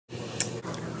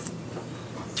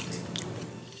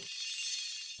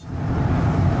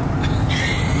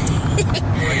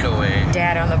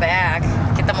pat on the back.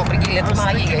 Kita mau pergi lihat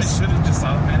rumah lagi guys.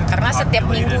 Karena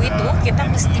setiap minggu itu kita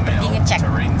mesti pergi ngecek.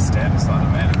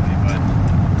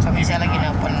 Kami saya lagi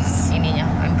nelpon ininya,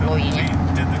 employee-nya.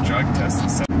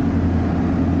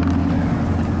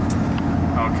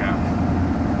 Okay.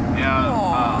 Yeah.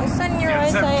 Oh,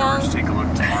 Segarnya sayang. Take a look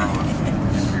tomorrow.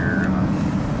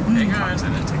 Hey guys,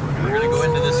 I'm gonna go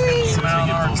into this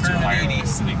 50-mile-an-hour turn at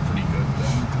 80.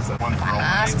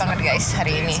 Panas banget guys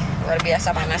hari ini, luar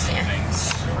biasa panasnya.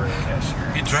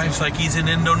 He drives like he's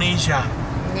in Indonesia.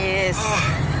 Yes.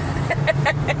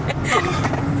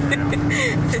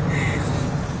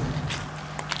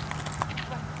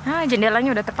 Nah,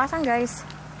 jendelanya udah terpasang guys.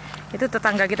 Itu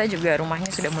tetangga kita juga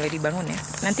rumahnya sudah mulai dibangun ya.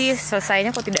 Nanti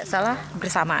selesainya kok tidak salah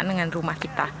bersamaan dengan rumah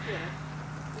kita.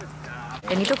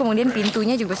 Dan itu kemudian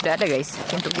pintunya juga sudah ada guys,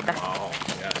 pintu kita.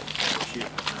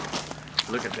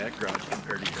 Look at that garage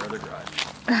compared to your other garage.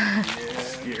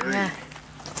 Nah.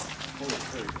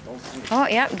 Oh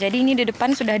ya, jadi ini di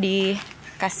depan sudah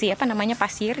dikasih apa namanya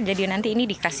pasir. Jadi nanti ini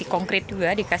dikasih konkrit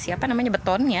juga, dikasih apa namanya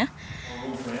betonnya.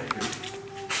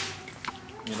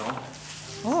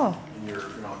 Oh.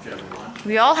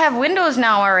 We all have windows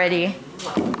now already.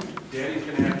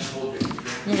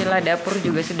 Jendela dapur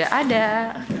juga sudah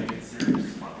ada.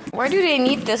 Why do they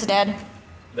need this, Dad?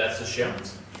 That's the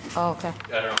shims. Oh, okay.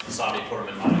 I don't know if you saw me put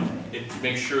them in mine. It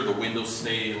makes sure the windows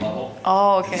stay level.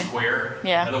 Oh, okay. Square.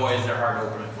 Yeah. Otherwise, they're hard to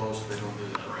open and close if they don't do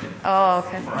that right. Oh,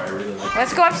 okay. I really like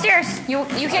Let's go upstairs. You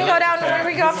can go down when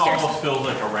we go upstairs. This almost feels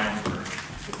like a ramper.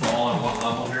 It's all on one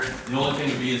level here. The only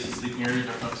thing to be is the sleeping areas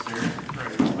are upstairs.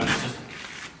 Right. But it's just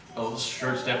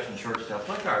short steps and short steps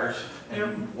like ours.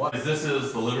 And this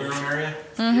is the living room area.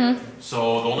 Mm-hmm.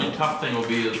 So the only tough thing will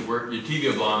be is where your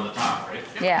TV will go on the top, right?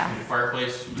 Yeah. Your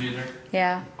fireplace will be in there.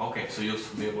 Yeah. Okay, so you'll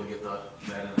be able to get that in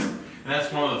there. And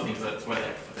that's one of the things, that's why they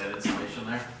have to put that insulation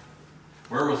there.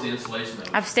 Where was the insulation?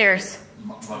 That was Upstairs.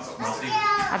 Musty?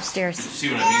 Upstairs. See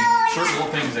what I mean? Certain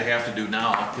little things they have to do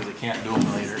now because they can't do them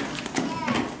later.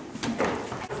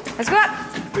 Let's go up.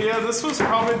 But yeah, this was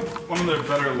probably one of their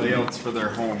better layouts for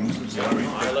their homes. I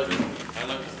like the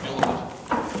feel of it.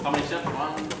 How many steps? 1, 2,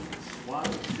 3,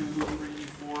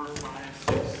 4, 5,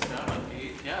 6, 7,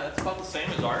 8. Yeah, that's about the same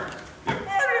as ours.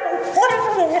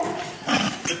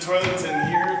 The toilet's in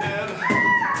here, Dad.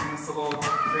 In this little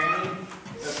cranny.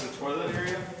 That's the toilet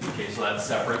area. Okay, so that's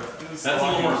separate. That's a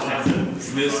little more sensitive.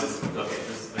 This is the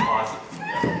closet.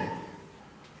 Yeah.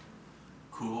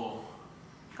 Cool.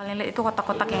 Kalian lihat itu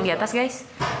kotak-kotak yang di atas guys,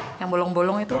 yang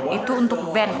bolong-bolong itu untuk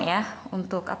vent ya,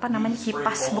 untuk apa namanya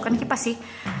kipas, bukan kipas sih,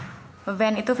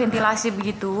 vent itu ventilasi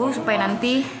begitu supaya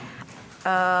nanti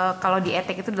kalau di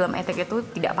etek itu dalam etek itu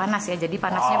tidak panas ya, jadi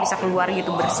panasnya bisa keluar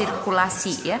gitu,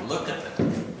 bersirkulasi ya.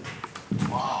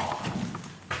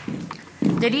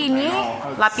 Jadi ini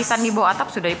lapisan di bawah atap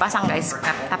sudah dipasang guys,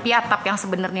 tapi atap yang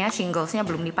sebenarnya shinglesnya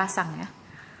belum dipasang ya.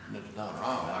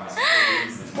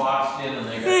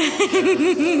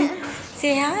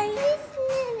 Say hi.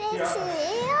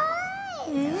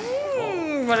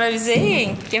 What are you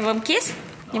saying? Give him a kiss?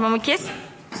 Give him a kiss?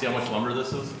 See how much lumber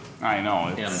this is? I know.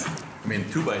 And, I mean,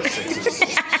 2x6 is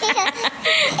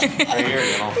right here,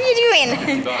 you know. What are you doing?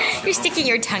 You're sticking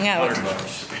your tongue out.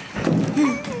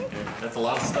 $100. That's a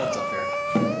lot of stuff up here.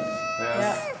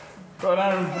 Yeah. But I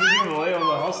don't know the layout of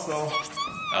the house though.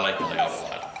 I like the layout a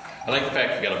lot. I like the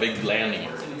fact you got a big landing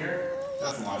area in here.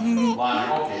 That's a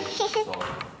lot. Okay. So,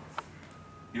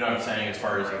 you know what I'm saying, as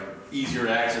far as easier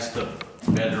to access to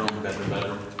bedroom,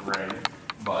 right?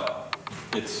 But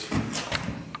it's 3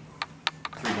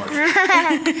 more.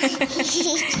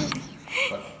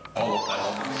 But all of that.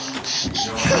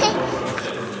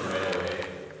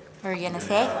 What are you gonna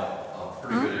say?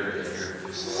 Pretty good area here.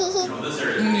 You know, this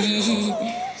area.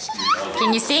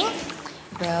 Can you sing?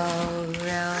 Row,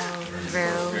 row,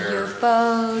 row your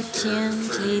boat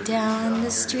gently down the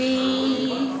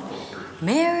stream.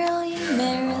 Merrily,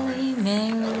 merrily,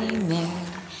 merrily,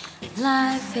 merrily.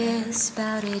 Life is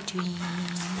about a dream.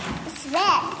 It's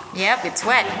wet. Yep, it's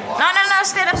wet. No,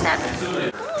 stand up.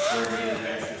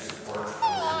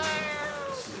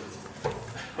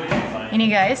 Ini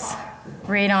guys,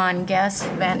 radon gas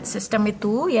vent system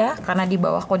itu ya, karena di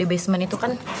bawah kok di basement itu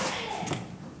kan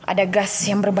ada gas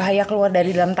yang berbahaya keluar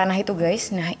dari dalam tanah itu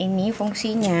guys. Nah ini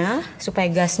fungsinya supaya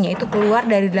gasnya itu keluar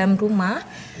dari dalam rumah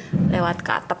lewat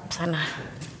ke atap sana.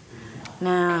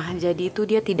 Nah jadi itu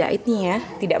dia tidak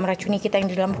meracuni kita yang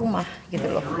di dalam rumah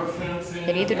gitu loh.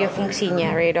 Jadi itu dia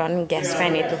fungsinya radon gas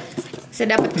fan itu.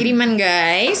 Saya dapat kiriman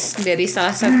guys dari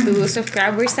salah satu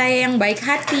subscriber saya yang baik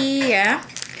hati ya.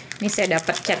 Ini saya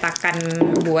dapat cetakan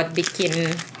buat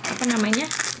bikin apa namanya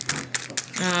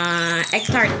egg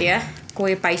tart ya,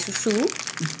 kue pai susu.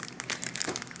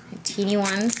 teeny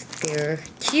ones. They're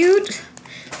cute.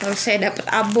 Lalu saya dapat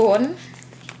abon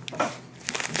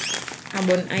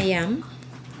ayam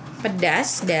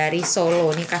pedas dari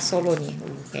Solo nih, khas Solo nih.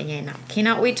 Kayaknya enak.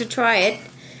 Cannot wait to try it.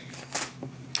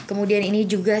 Kemudian ini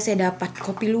juga saya dapat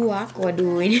kopi luwak.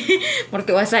 Waduh, ini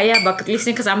mertua saya bucket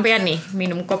listnya kesampaian nih,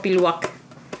 minum kopi luwak.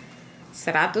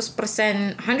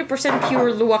 100%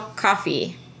 pure luwak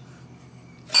coffee.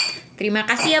 Terima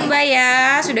kasih ya Mbak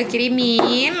ya, sudah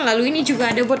kirimin. Lalu ini juga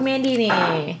ada buat Medi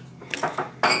nih.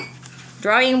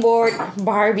 Drawing board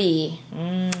Barbie.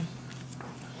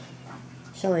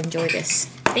 Shall enjoy this.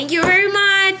 Thank you very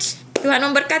much. Tuhan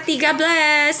memberkati, God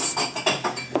bless.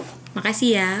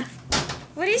 Makasih ya.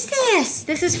 What is this?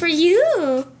 This is for you.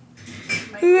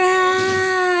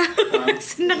 Wow.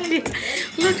 Senang dia.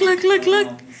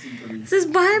 Look. This is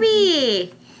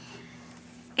Barbie.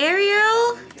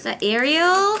 Ariel. Is that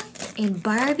Ariel and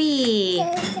Barbie?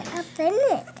 Open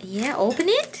it. Yeah, open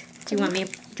it. Do you want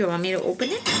me to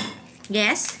open it?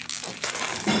 Yes.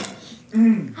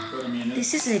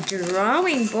 This is a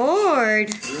drawing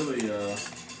board. Really,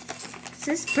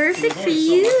 This is perfect for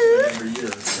you. every year,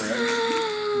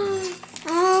 correct?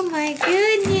 Oh my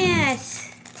goodness.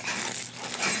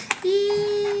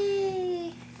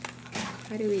 Yay.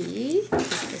 How do we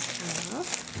take this off?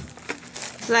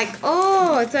 It's like,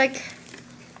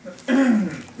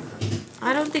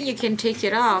 I don't think you can take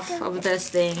it off of this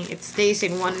thing. It stays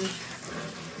in one.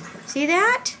 See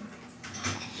that?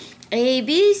 A,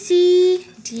 B, C,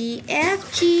 D,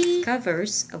 F, G.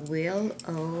 Covers a wheel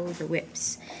of the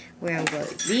whips. Where will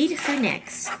read for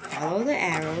next? Follow the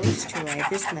arrows to write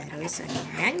these letters on a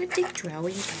magnetic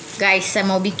drawing. Guys, saya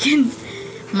mau bikin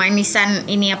manisan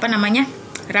ini apa namanya?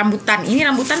 Rambutan. Ini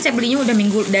rambutan saya belinya udah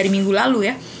dari minggu lalu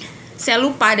ya. Saya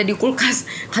lupa ada di kulkas.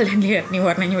 Kalian lihat nih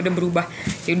warnanya udah berubah.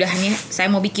 Yaudah nih saya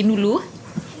mau bikin dulu.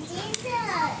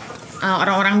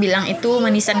 Orang-orang bilang itu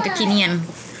manisan kekinian.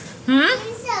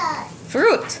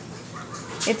 Fruit.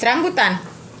 It's rambutan.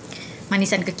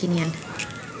 Manisan kekinian.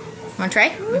 Wanna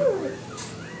try?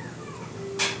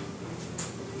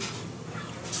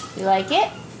 You like it?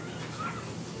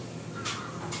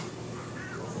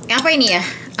 Apa ini ya?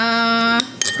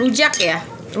 Rujak ya?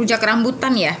 Rujak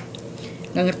rambutan ya?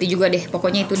 Gak ngerti juga deh.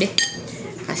 Pokoknya itu deh.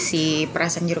 Kasih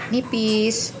perasan jeruk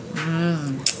nipis.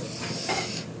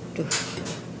 Tuh.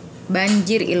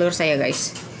 Banjir ilur saya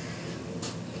guys.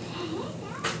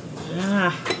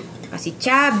 Nah, kasih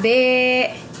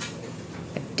cabe,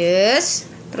 pedes,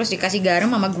 terus dikasih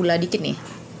garam sama gula dikit nih.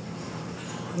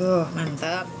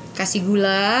 Mantap. Kasih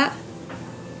gula.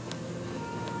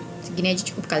 Segini aja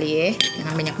cukup kali ya,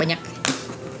 jangan banyak-banyak.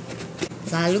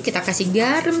 Lalu kita kasih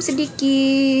garam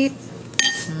sedikit.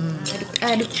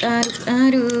 Aduk.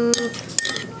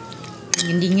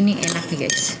 Dingin nih enak nih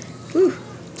guys.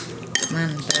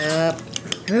 Mantap.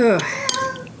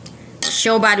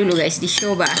 Coba dulu guys,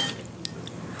 dicoba.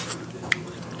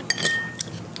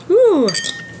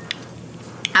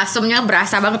 Asamnya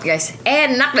berasa banget guys.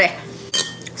 Enak deh.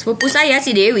 Sepupu saya si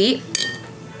Dewi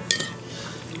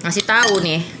ngasih tahu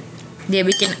nih. Dia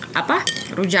bikin apa?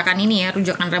 Rujakan ini ya,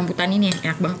 rujakan rambutan ini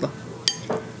enak banget loh.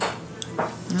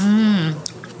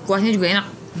 Kuahnya juga enak.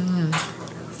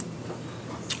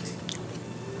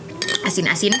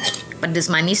 Asin-asin, pedes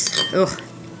manis.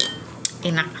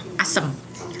 Enak, asem.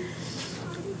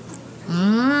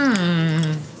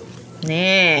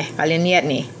 Nih, kalian lihat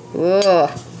nih.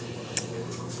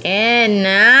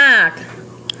 Enak.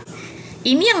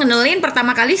 Ini yang ngenalin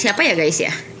pertama kali siapa ya guys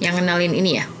ya? Yang ngenalin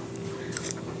ini ya.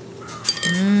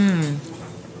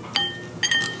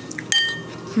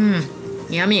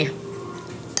 Yummy.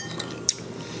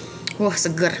 Wah,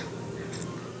 seger.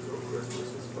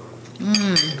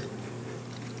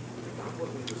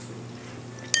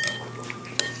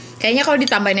 Kayaknya kalau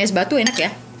ditambahin es batu enak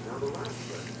ya.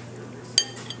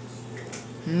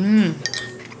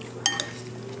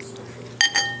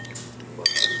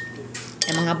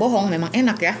 Emang gak bohong, memang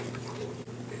enak ya.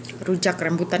 Rujak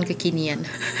rambutan kekinian.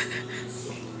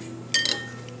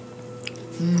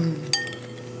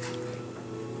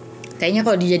 Kayaknya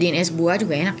kalau dijadiin es buah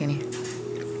juga enak ya nih.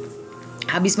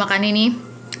 Habis makan ini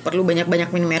perlu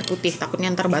banyak-banyak minum air putih, takutnya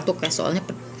ntar batuk ya, soalnya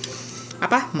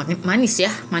manis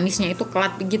ya, manisnya itu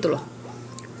kelat begitu loh,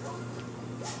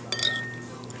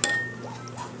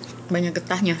 banyak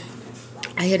getahnya.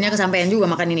 Akhirnya kesampaian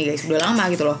juga makan ini guys, udah lama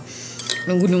gitu loh,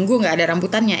 nunggu nggak ada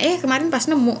rambutannya, kemarin pas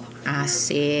nemu,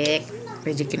 asik,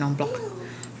 rezeki nomplok.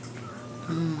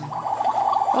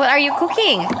 What are you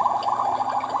cooking?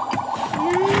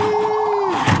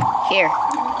 Here.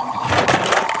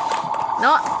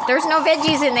 No, there's no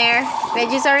veggies in there.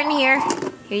 Veggies are in here.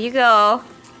 Here you go.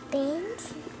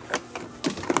 Beans.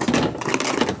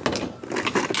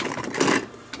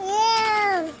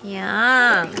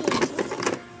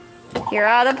 Here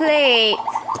are the plates.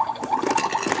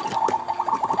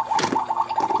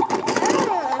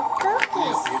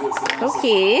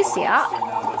 Cookies, yeah.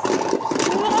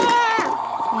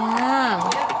 Yeah.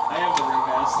 I have the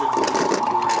remastered.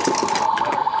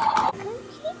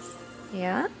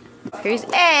 Yeah. Here's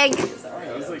egg. Sorry,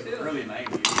 it was like early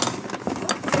 90s.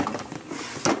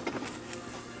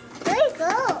 Where'd it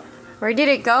go? Where did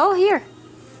it go? Here.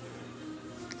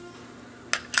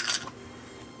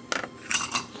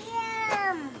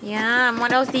 Yum. Yum.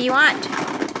 What else do you want?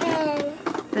 And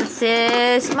This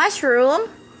is mushroom.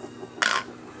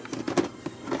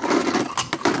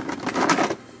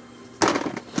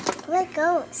 where it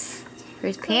goes?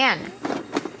 Here's pan.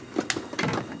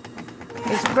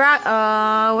 Here's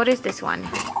what is this one?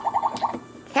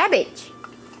 Cabbage.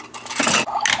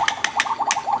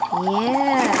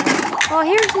 Yeah. Oh,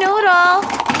 here's noodle.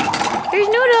 Here's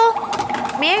noodle.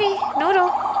 Mary,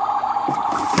 noodle.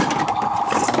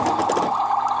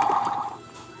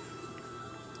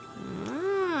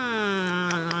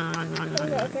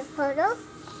 There's a photo.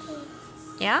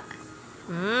 Yeah.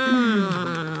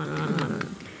 Mmm.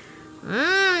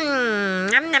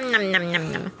 Mmm. Nom nom nom nom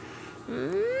nom nom.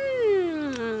 Mmm.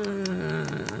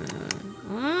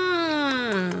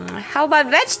 How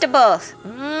about vegetables?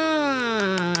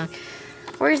 Mmm.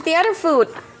 Where's the other food?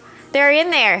 They're in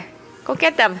there. Go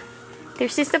get them.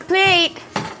 This is the plate.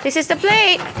 This is the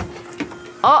plate.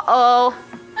 Uh-oh.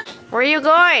 Where are you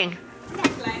going?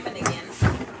 Climbing again.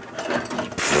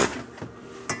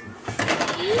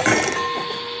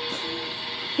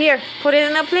 Here, put it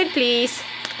in a plate, please.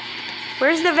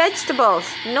 Where's the vegetables?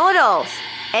 Noodles.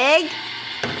 Egg.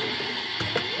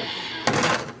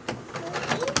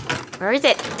 Where is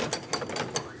it?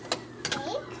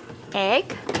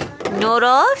 Egg.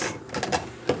 Noodles.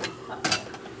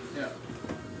 Yeah.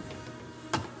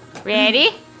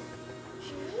 Ready?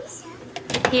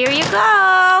 Here you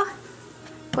go.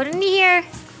 Put it in here.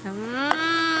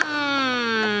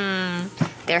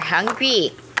 They're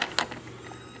hungry.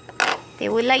 They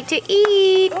would like to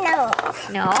eat. No.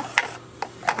 No?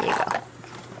 Here you go.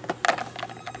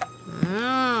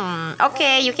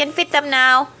 Okay, you can feed them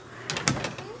now.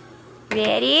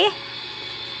 Ready?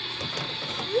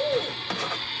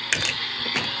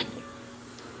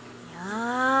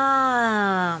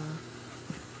 Yum.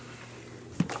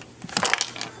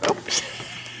 Oops.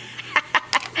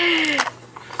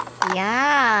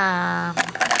 Yum.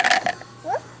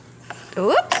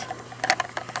 Oops.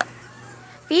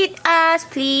 Feed us,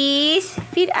 please.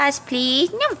 Feed us, please.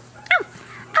 Yum. Yum.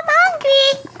 I'm hungry.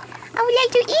 I would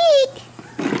like to eat.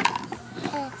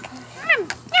 Yum.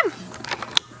 Yum.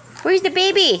 Where's the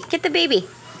baby? Get the baby.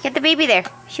 Get the baby there.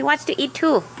 She wants to eat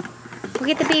too. Go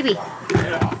get the baby.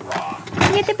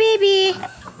 Go get the baby.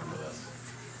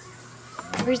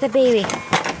 Where's the baby?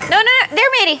 No, no, no. There,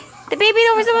 Mary. The baby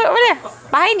over there.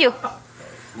 Behind you.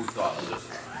 Who thought of this?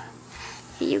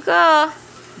 Here you go.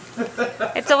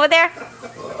 It's over there.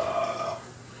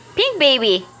 Pink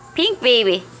baby. Pink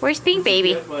baby. Where's pink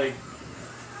baby? Get, like,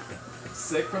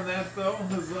 sick from that though?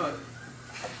 Who's that?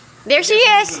 There she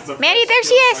is. Mary, there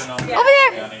she is. Over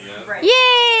there. Right.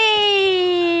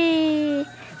 Yay!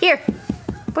 Here.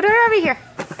 Put her over here.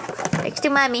 Next to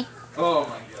mommy. Oh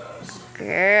my gosh.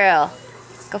 Girl.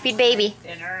 Go feed baby.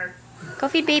 Dinner. Go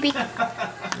feed baby. Bread.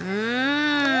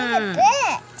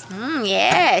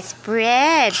 Yes.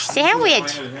 Bread.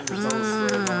 Sandwich.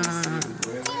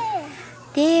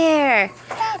 There.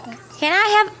 Can I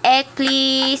have egg,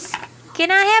 please? Can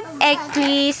I have egg,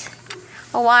 please?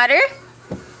 A water?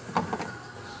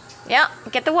 Yeah,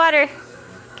 get the water.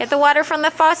 Get the water from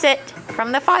the faucet.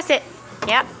 From the faucet.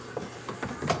 Yep.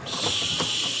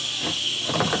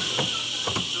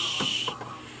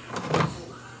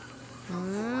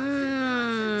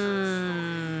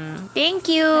 Thank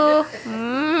you. What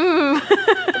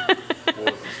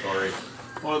was the story?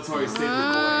 Well, it's how he saved the boy.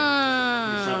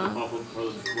 He shot the bubble before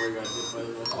the boy got hit by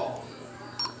the ball.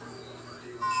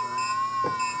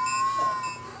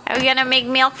 Are we gonna make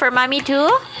milk for mommy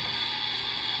too?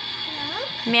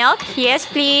 Milk? Yes,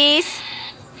 please.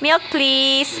 Milk,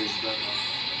 please.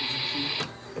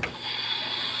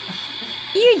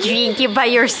 You drink it by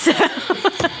yourself.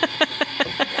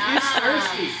 He's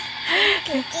thirsty.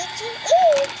 Did you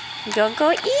eat?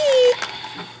 Go eat.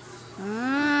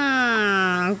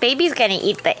 Baby's gonna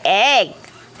eat the egg.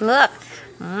 Look.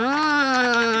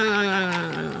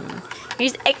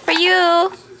 Here's egg for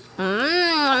you.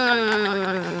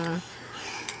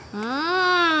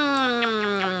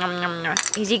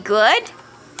 Is it good?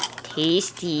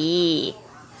 Tasty.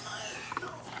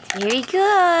 Very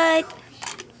good.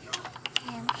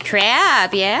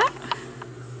 Crab, yeah?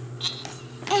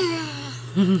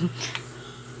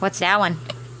 What's that one?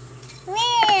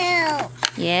 Wheel.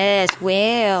 Yes,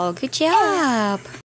 well, good job.